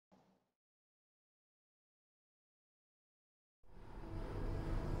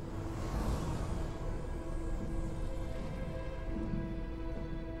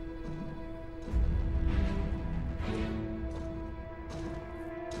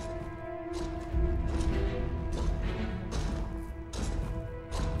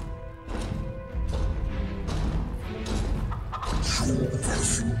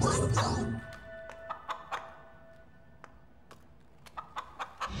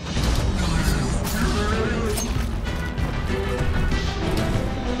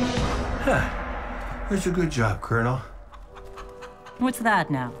That's a good job, Colonel. What's that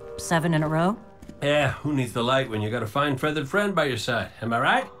now? 7 in a row? Yeah, who needs the light when you got a fine feathered friend by your side? Am I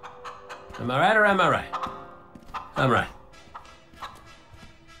right? Am I right or am I right? I'm right.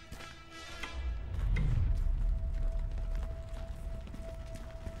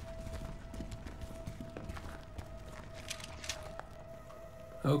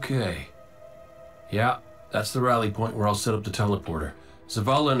 Okay. Yeah, that's the rally point where I'll set up the teleporter.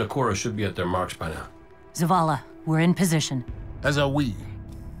 Zavahla and Ikora should be at their marks by now. Zavahla, we're in position. As are we.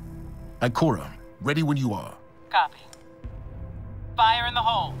 Ikora, ready when you are. Copy. Fire in the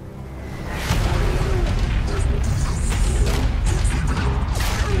hole.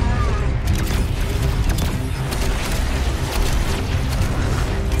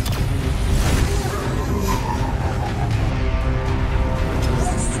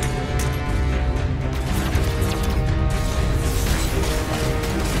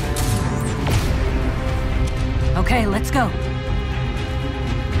 Okay, let's go.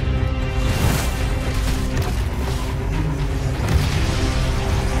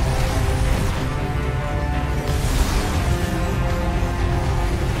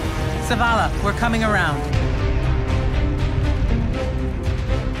 Zavahla, we're coming around.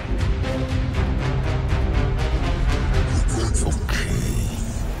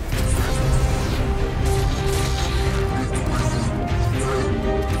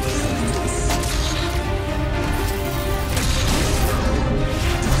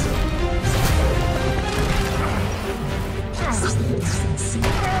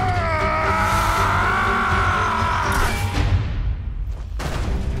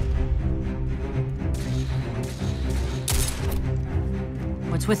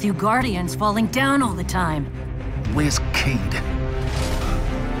 What's with you Guardians falling down all the time? Where's Cayde?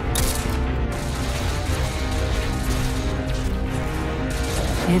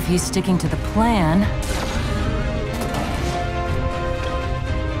 If he's sticking to the plan...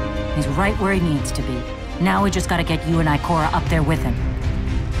 he's right where he needs to be. Now we just gotta get you and Ikora up there with him.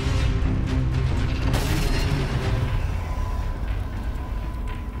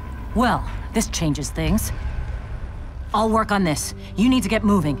 Well, this changes things. I'll work on this. You need to get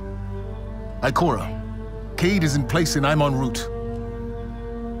moving. Ikora, Cayde is in place and I'm en route.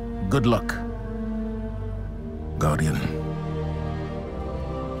 Good luck, Guardian.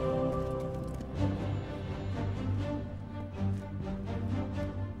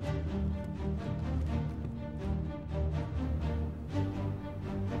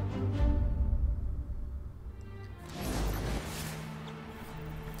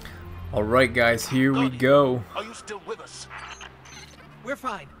 All right, guys, here we go. Are you still with us? We're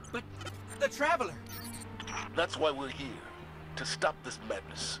fine, but the Traveler... That's why we're here, to stop this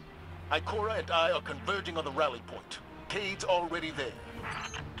madness. Ikora and I are converging on the rally point. Cayde's already there.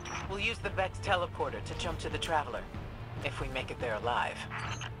 We'll use the Vex teleporter to jump to the Traveler, if we make it there alive.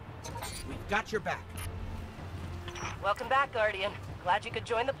 We've got your back. Welcome back, Guardian. Glad you could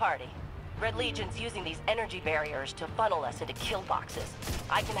join the party. Red Legion's using these energy barriers to funnel us into kill boxes.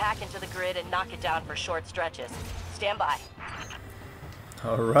 I can hack into the grid and knock it down for short stretches. Stand by.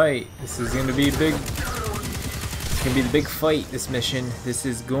 All right, this is going to be big. It's going to be the big fight, this mission. This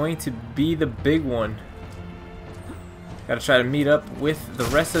is going to be the big one. Got to try to meet up with the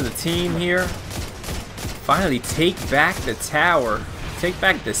rest of the team here. Finally take back the tower. Take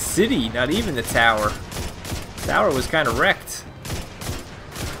back the city, not even the tower. The tower was kind of wrecked.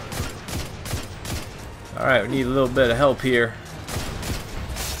 Alright, we need a little bit of help here.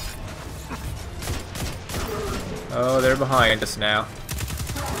 Oh, they're behind us now.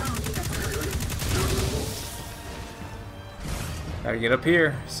 Gotta get up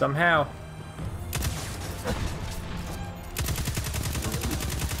here, somehow.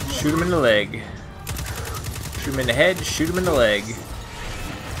 Shoot him in the leg. Shoot him in the head, shoot him in the leg.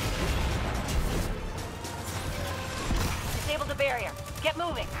 Disable the barrier. Get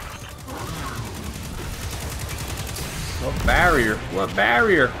moving. What barrier? What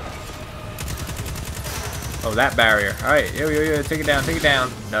barrier? Oh, that barrier. Alright, yo, take it down, take it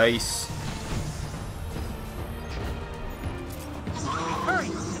down. Nice. Hurry!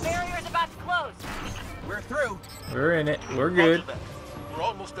 The barrier is about to close. We're through. We're in it. We're good. Roger that. We're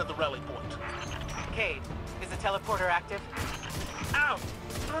almost at the rally point. Cayde, is the teleporter active? Ow!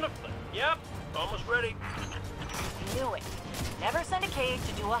 Son of a... Yep, almost ready. Knew it. Never send a Cayde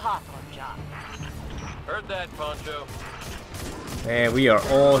to do a Hawthorne job. Heard that, Poncho. Man, we are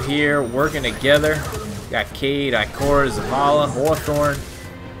all here working together. Got Cayde, Ikora, Zavahla, Hawthorne,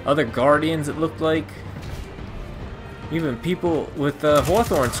 other Guardians it looked like. Even people with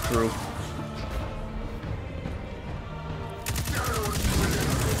Hawthorne's crew.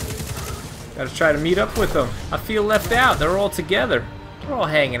 Gotta try to meet up with them. I feel left out. They're all together. We're all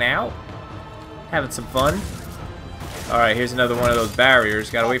hanging out. Having some fun. Alright, here's another one of those barriers.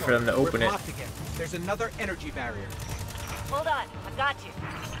 Gotta wait for them to open it. There's another energy barrier. Hold on, I got you.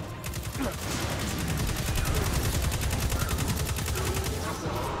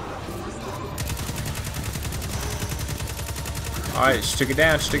 Alright, she took it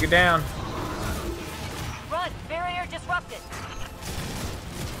down, she took it down. Run, barrier disrupted.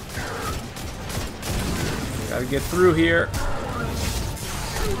 Gotta get through here.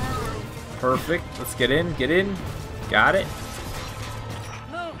 Perfect. Let's get in, get in. Got it.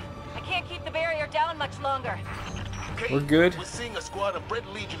 Move. I can't keep the barrier down much longer. Okay, We're good. We're seeing a squad of Red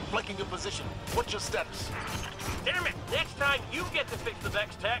Legion flanking your position. What's your status? Damn it! Next time you get to fix the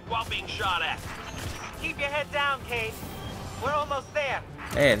Vex tech while being shot at. Keep your head down, Cayde. We're almost there.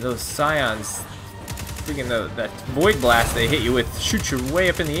 Man, those Scions, freaking that Void Blast they hit you with, shoot you way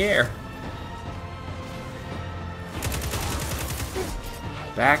up in the air.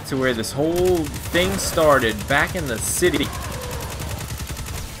 Back to where this whole thing started, back in the city.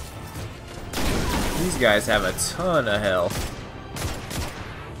 These guys have a ton of health.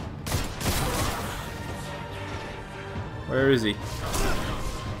 Where is he?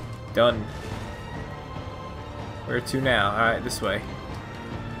 Done. Where to now? Alright, this way.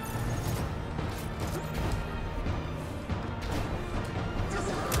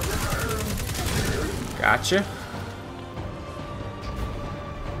 Gotcha.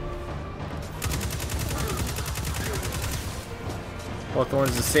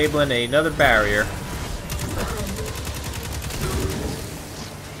 Hawthorne's disabling another barrier.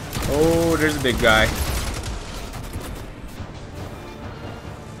 Oh, there's a big guy.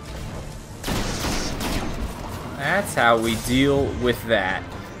 That's how we deal with that.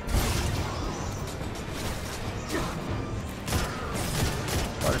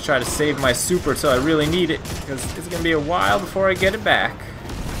 I want to try to save my super till I really need it, because it's going to be a while before I get it back.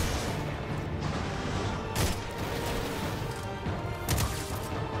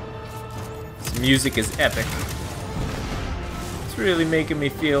 This music is epic. It's really making me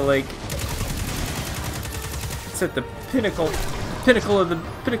feel like it's at the pinnacle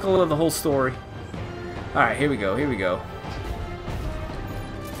of the whole story. Alright, here we go, here we go.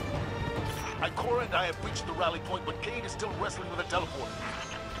 Ikora and I have reached the rally point, but Cayde is still wrestling with a teleporter.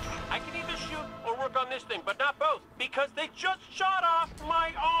 I can either shoot or work on this thing, but not both, because they just shot off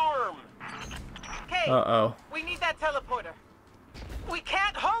my arm. Cayde, Uh-oh. we need that teleporter. We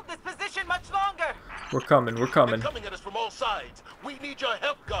can't hold this position much longer. We're coming, we're coming. They're coming at us from all sides. We need your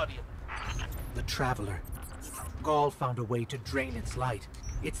help, Guardian. The Traveler. Ghaul found a way to drain its light.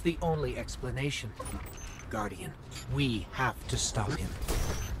 It's the only explanation. Guardian, we have to stop him.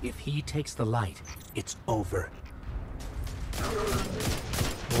 If he takes the light, it's over.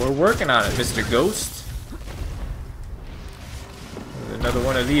 We're working on it, Mr. Ghost. There's another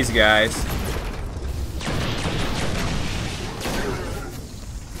one of these guys.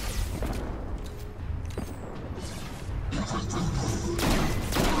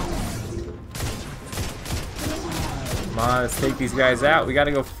 Come on, let's take these guys out. We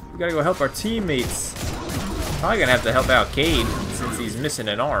gotta go help our teammates. Probably gonna have to help out Cayde since he's missing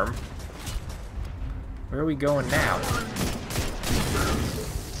an arm. Where are we going now?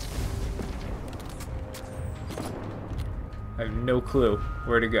 I have no clue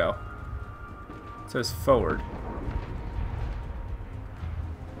where to go. It says forward.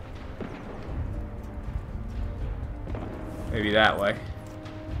 Maybe that way.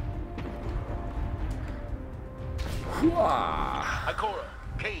 Hooah! Ikora,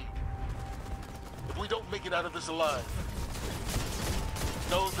 Cayde. If we don't make it out of this alive,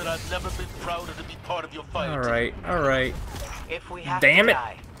 know that I've never been prouder to be part of your fight. Alright, alright. If we have Damn to it.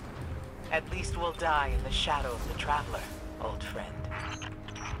 die, at least we'll die in the shadow of the Traveler, old friend.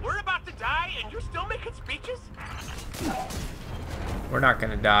 We're about to die, and you're still making speeches? We're not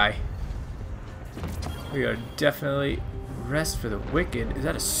gonna die. We are definitely rest for the wicked. Is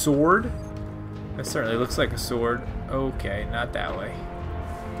that a sword? That certainly looks like a sword. Okay, not that way.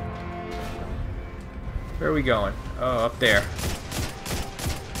 Where are we going? Oh, up there.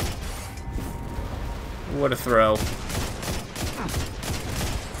 What a throw.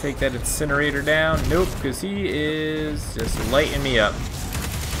 Take that incinerator down. Nope, because he is just lighting me up.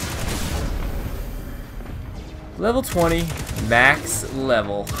 Level 20, max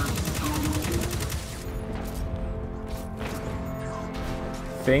level.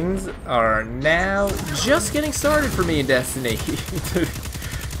 Things are now just getting started for me in Destiny.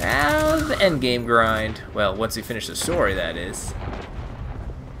 Now the endgame grind. Well, once we finish the story, that is.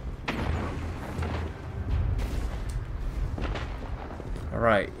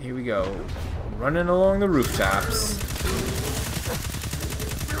 Alright, here we go. Running along the rooftops.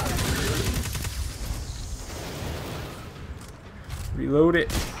 Reload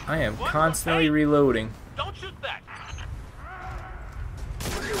it. I am constantly reloading. Don't shoot back.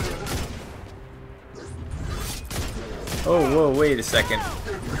 Oh, whoa, wait a second.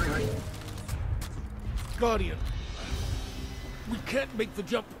 Guardian, we can't make the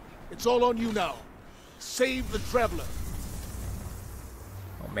jump. It's all on you now. Save the Traveler.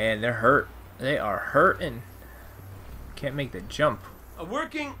 Oh man, they're hurt. They are hurting. Can't make the jump.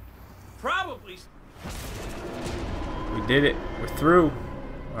 Working? Probably. We did it. We're through.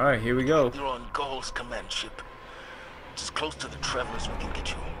 Alright, here we go. You're on Ghaul's command ship. It's as close to the Traveler as we can get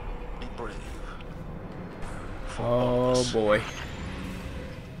you. Be brave. For all of Oh us. boy.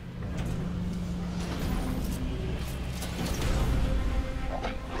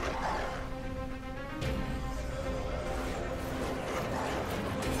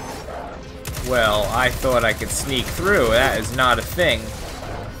 Well, I thought I could sneak through. That is not a thing.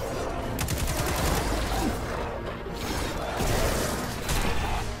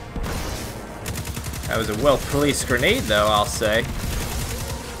 That was a well-placed grenade, though, I'll say.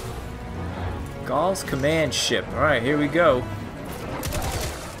 Ghaul's command ship. Alright, here we go.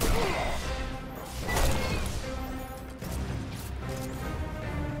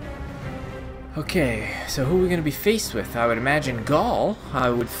 Okay, so who are we going to be faced with? I would imagine Ghaul. I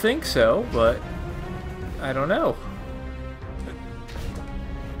would think so, but I don't know.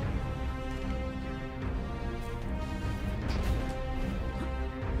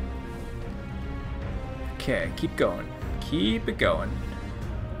 Okay, keep going. Keep it going.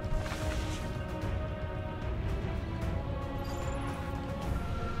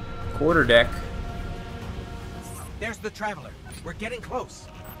 Quarterdeck. There's the Traveler. We're getting close.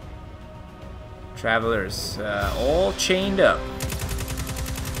 Travelers, all chained up.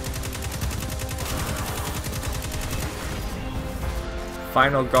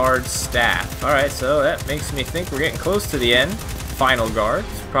 Final guard staff. Alright, so that makes me think we're getting close to the end. Final guard.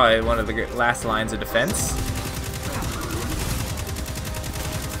 It's probably one of the last lines of defense.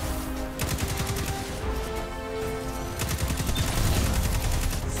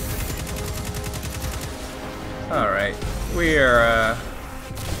 Alright, we are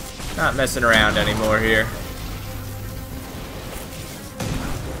not messing around anymore here.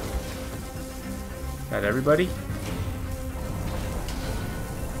 Got everybody?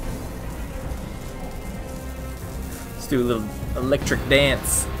 Let's do a little electric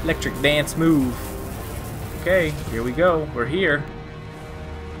dance move. Okay, here we go. We're here.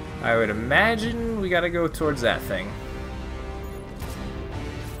 I would imagine we gotta go towards that thing.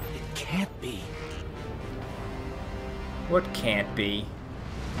 It can't be. What can't be?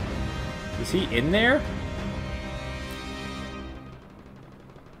 Is he in there?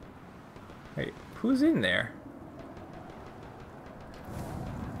 Wait, who's in there?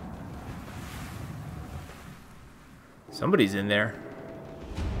 Somebody's in there.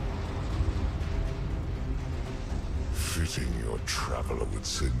 Fitting your Traveler would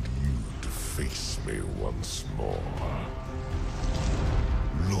send you to face me once more.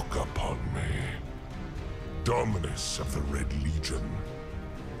 Look upon me. Dominus of the Red Legion.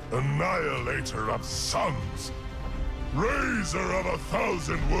 Annihilator of suns. Raiser of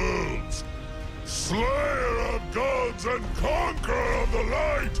 1,000 worlds. Slayer of gods and conqueror of the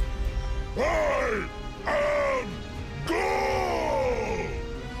light. I am Ghaul!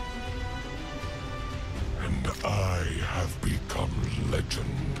 And I have become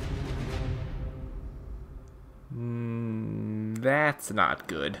legend. That's not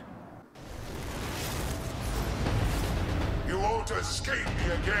good. You won't escape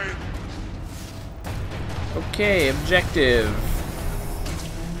me again. Okay, objective.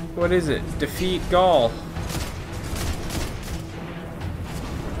 What is it? Defeat Ghaul.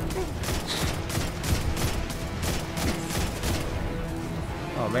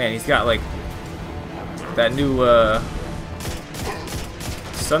 Oh man, he's got like that new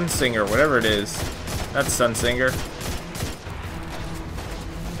Sunsinger, whatever it is. That's Sunsinger.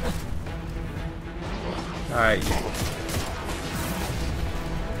 Alright.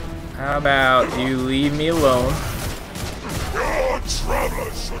 How about you leave me alone? Your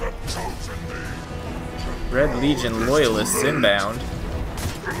Traveler should have chosen me. Red Legion loyalists inbound.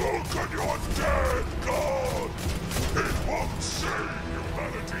 Look at your dead God. It won't save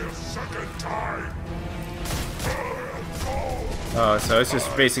humanity a second time. I am Ghaul. Oh, so it's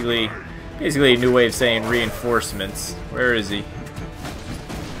just basically a new way of saying reinforcements. Where is he?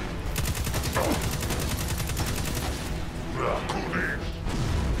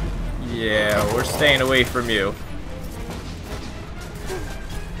 Yeah, we're staying away from you.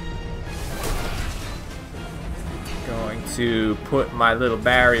 Going to put my little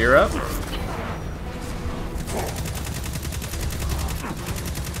barrier up.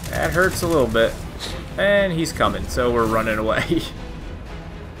 That hurts a little bit. And he's coming, so we're running away.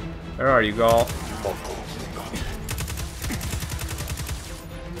 Where are you, Ghaul?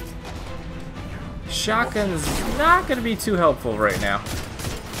 Shotgun's not going to be too helpful right now.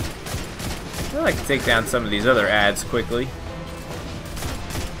 I like to take down some of these other ads quickly.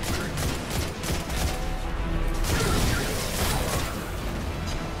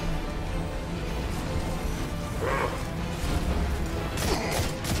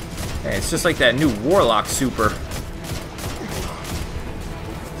 Hey, it's just like that new Warlock super.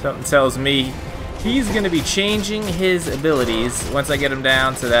 Something tells me he's going to be changing his abilities once I get him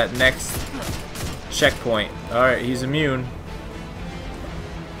down to that next checkpoint. Alright, he's immune.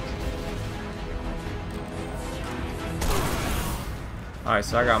 Alright,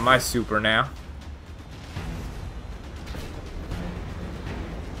 so I got my super now.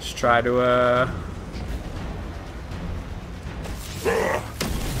 Just try to,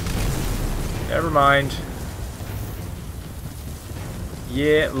 never mind.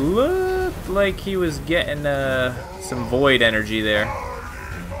 Yeah, it looked like he was getting, some void energy there.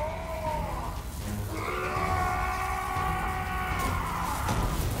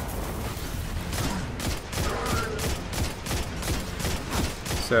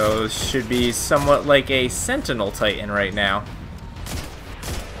 So this should be somewhat like a Sentinel Titan right now.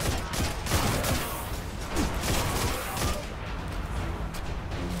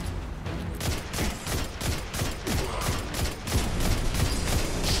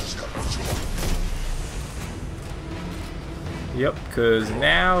 Yep, because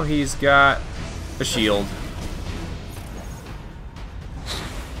now he's got a shield.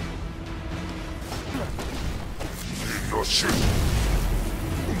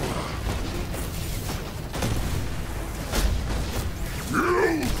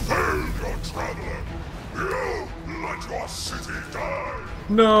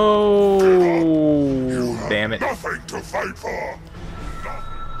 No! Damn it. Nothing to fight for.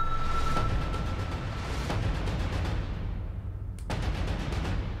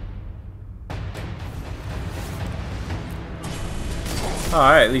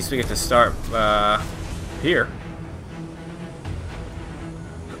 Alright, at least we get to start here.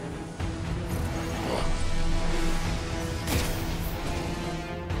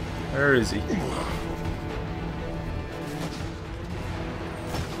 Where is he?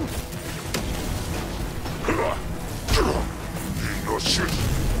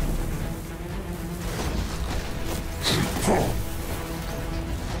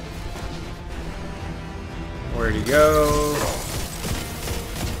 Where'd he go?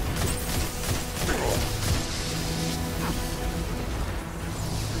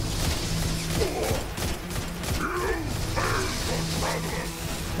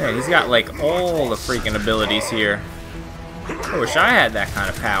 Man, he's got like all the freaking abilities here. I wish I had that kind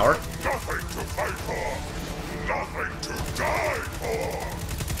of power. Nothing to fight for. Nothing to die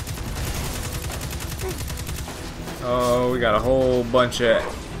for. Oh, we got a whole bunch of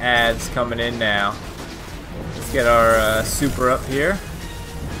ads coming in now. Let's get our super up here.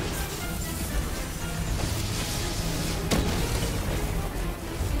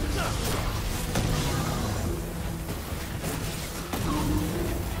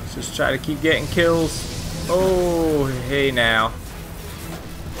 Let's just try to keep getting kills. Oh, hey now.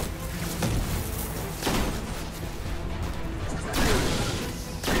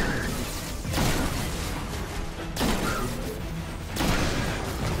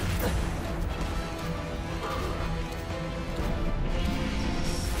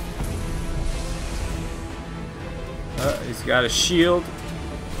 He's got a shield.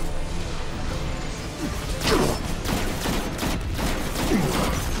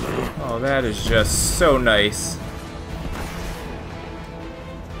 Oh, that is just so nice.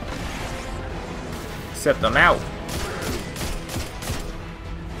 Except I'm out.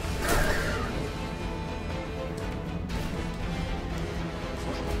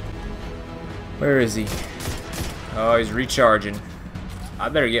 Where is he? Oh, he's recharging. I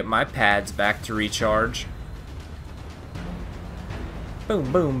better get my pads back to recharge.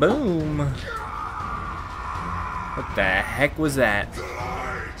 Boom, boom, boom. What the heck was that?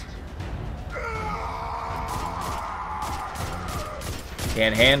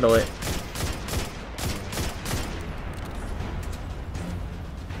 Can't handle it.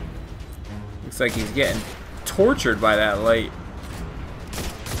 like he's getting tortured by that light.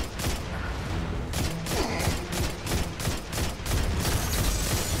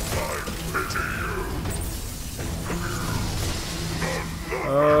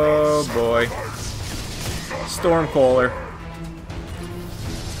 Oh boy. Stormcaller.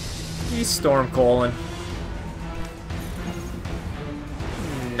 He's stormcalling.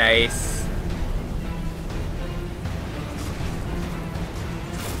 Nice.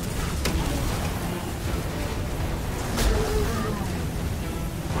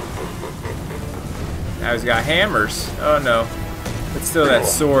 Now he's got hammers. Oh no. But still that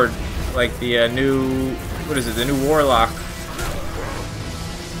sword. Like the new... What is it? The new warlock.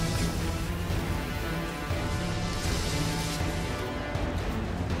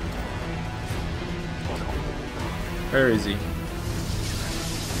 Where is he?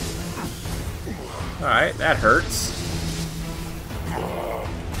 Alright, that hurts.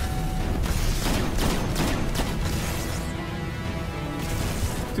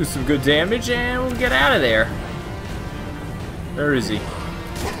 Do some good damage and we'll get out of there. Where is he?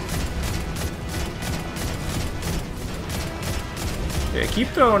 Yeah, keep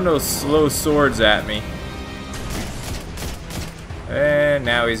throwing those slow swords at me. And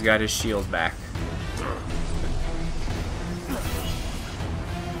now he's got his shield back.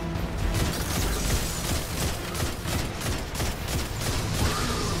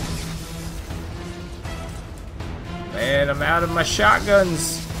 Man, I'm out of my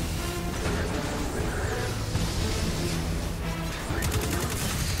shotguns.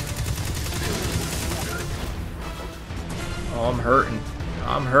 Oh, I'm hurting.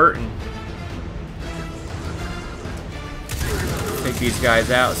 I'm hurting. Take these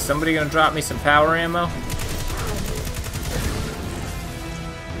guys out. Somebody gonna drop me some power ammo?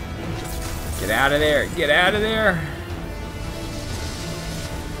 Get out of there. Get out of there.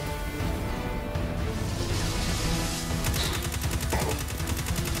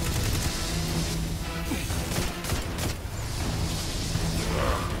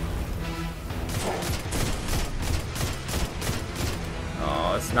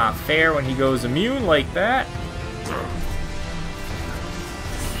 It's not fair when he goes immune like that.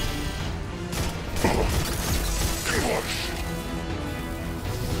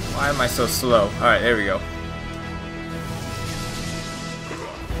 Why am I so slow? Alright, there we go.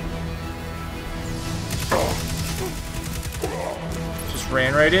 Just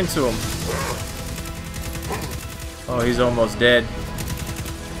ran right into him. Oh, he's almost dead.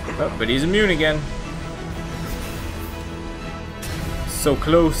 Oh, but he's immune again. So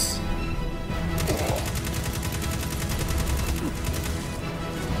close.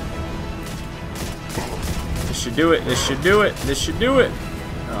 This should do it. This should do it. This should do it.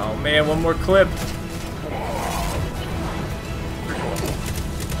 Oh man, one more clip.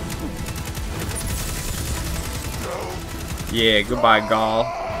 Yeah, goodbye, Ghaul.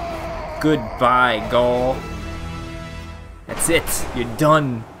 Goodbye, Ghaul. That's it. You're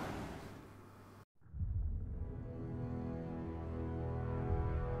done.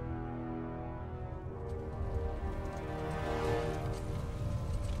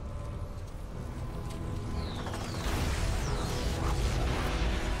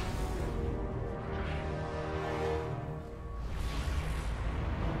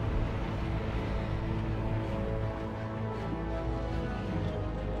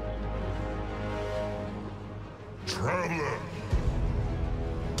 Traveler,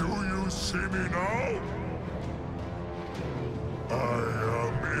 do you see me now? I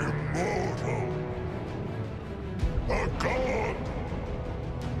am immortal. A god.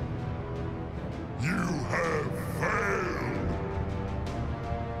 You have failed.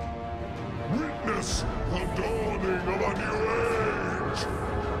 Witness the dawning of a new age.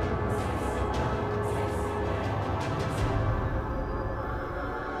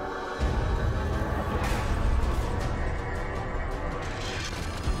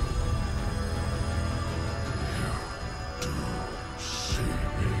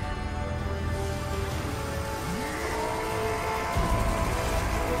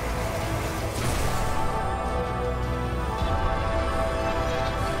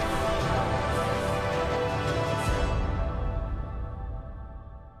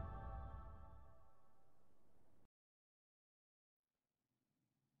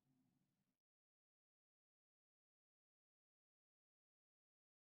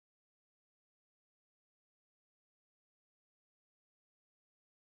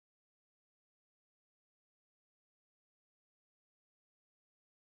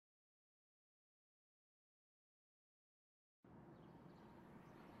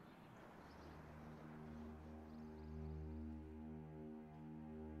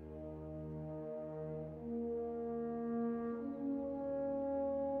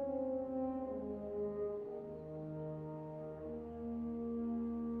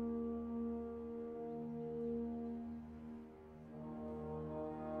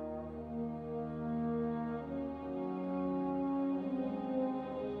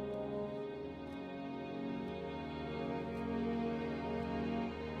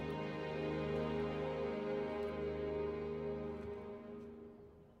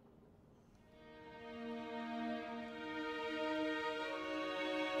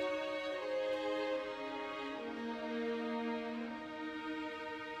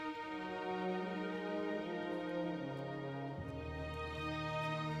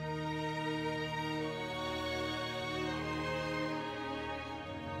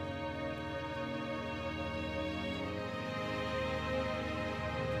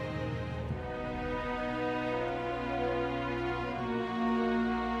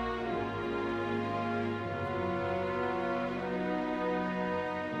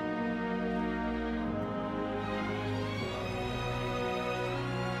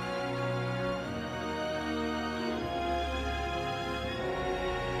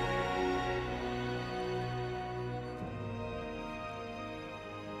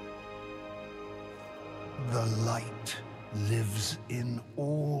 The light lives in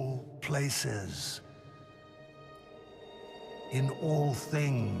all places. In all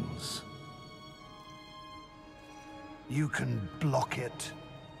things. You can block it.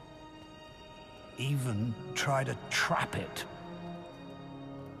 Even try to trap it.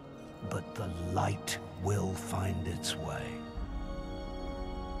 But the light will find its way.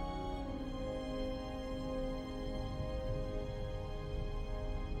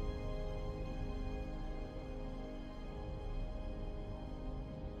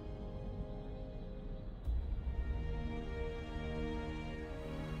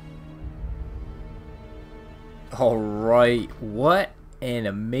 Alright, what an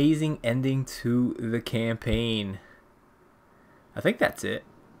amazing ending to the campaign. I think that's it.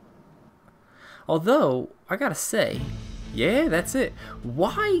 Although, I gotta say, yeah, that's it.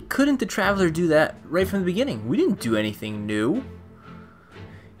 Why couldn't the Traveler do that right from the beginning? We didn't do anything new.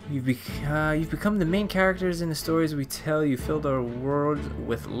 You've become the main characters in the stories we tell. You filled our world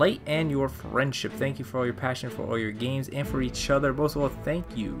with light and your friendship. Thank you for all your passion, for all your games, and for each other. Most of all, thank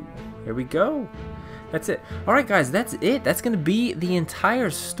you. Here we go. That's it. Alright guys, that's it. That's gonna be the entire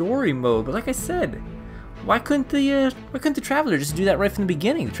story mode. But like I said, why couldn't the Traveler just do that right from the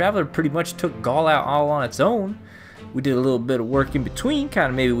beginning? The Traveler pretty much took Ghaul out all on its own. We did a little bit of work in between, kind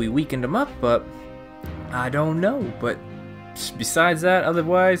of maybe we weakened him up, but I don't know. But besides that,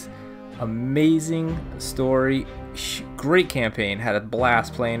 otherwise, amazing story, great campaign, had a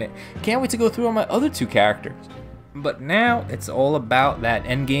blast playing it. Can't wait to go through on my other two characters. But now it's all about that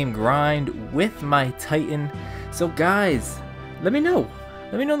endgame grind with my Titan. So guys, let me know.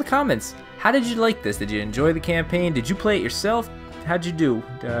 Let me know in the comments. How did you like this? Did you enjoy the campaign? Did you play it yourself? How'd you do?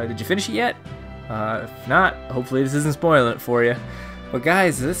 Did you finish it yet? If not, hopefully this isn't spoiling it for you. But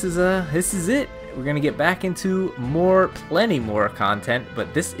guys, this is it. We're gonna get back into plenty more content.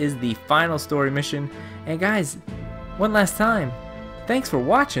 But this is the final story mission. And guys, one last time, thanks for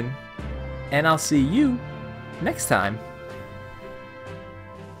watching, and I'll see you next time.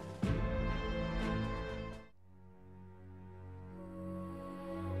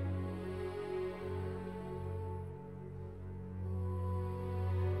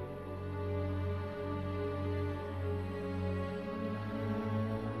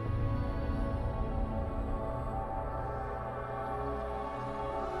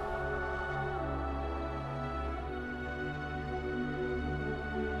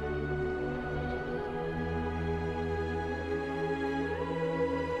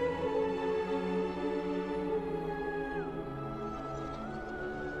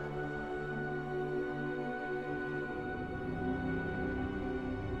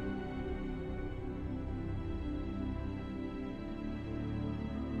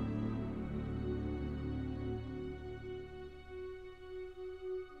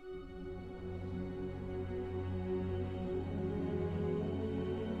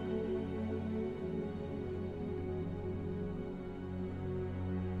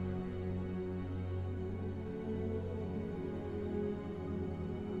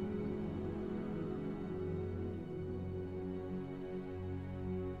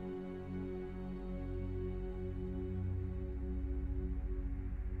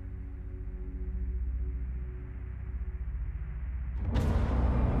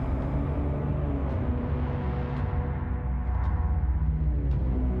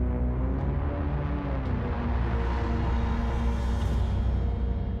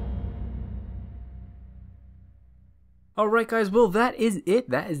 Alright guys, well that is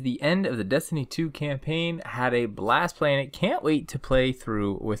it. That is the end of the Destiny 2 campaign. Had a blast playing it. Can't wait to play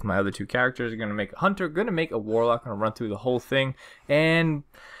through with my other two characters. Gonna make a Hunter, gonna make a Warlock, gonna run through the whole thing. And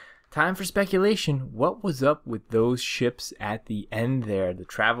time for speculation. What was up with those ships at the end there? The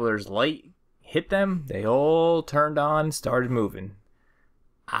Traveler's light hit them, they all turned on, started moving.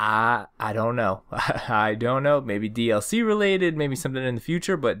 I don't know. I don't know. Maybe DLC related, maybe something in the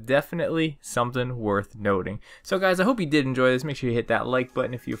future, but definitely something worth noting. So guys, I hope you did enjoy this. Make sure you hit that like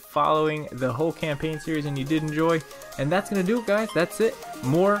button if you're following the whole campaign series and you did enjoy. And that's going to do it, guys. That's it.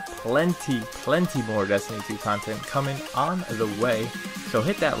 Plenty more Destiny 2 content coming on the way. So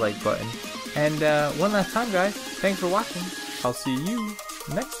hit that like button. And one last time, guys, thanks for watching. I'll see you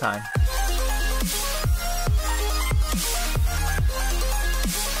next time.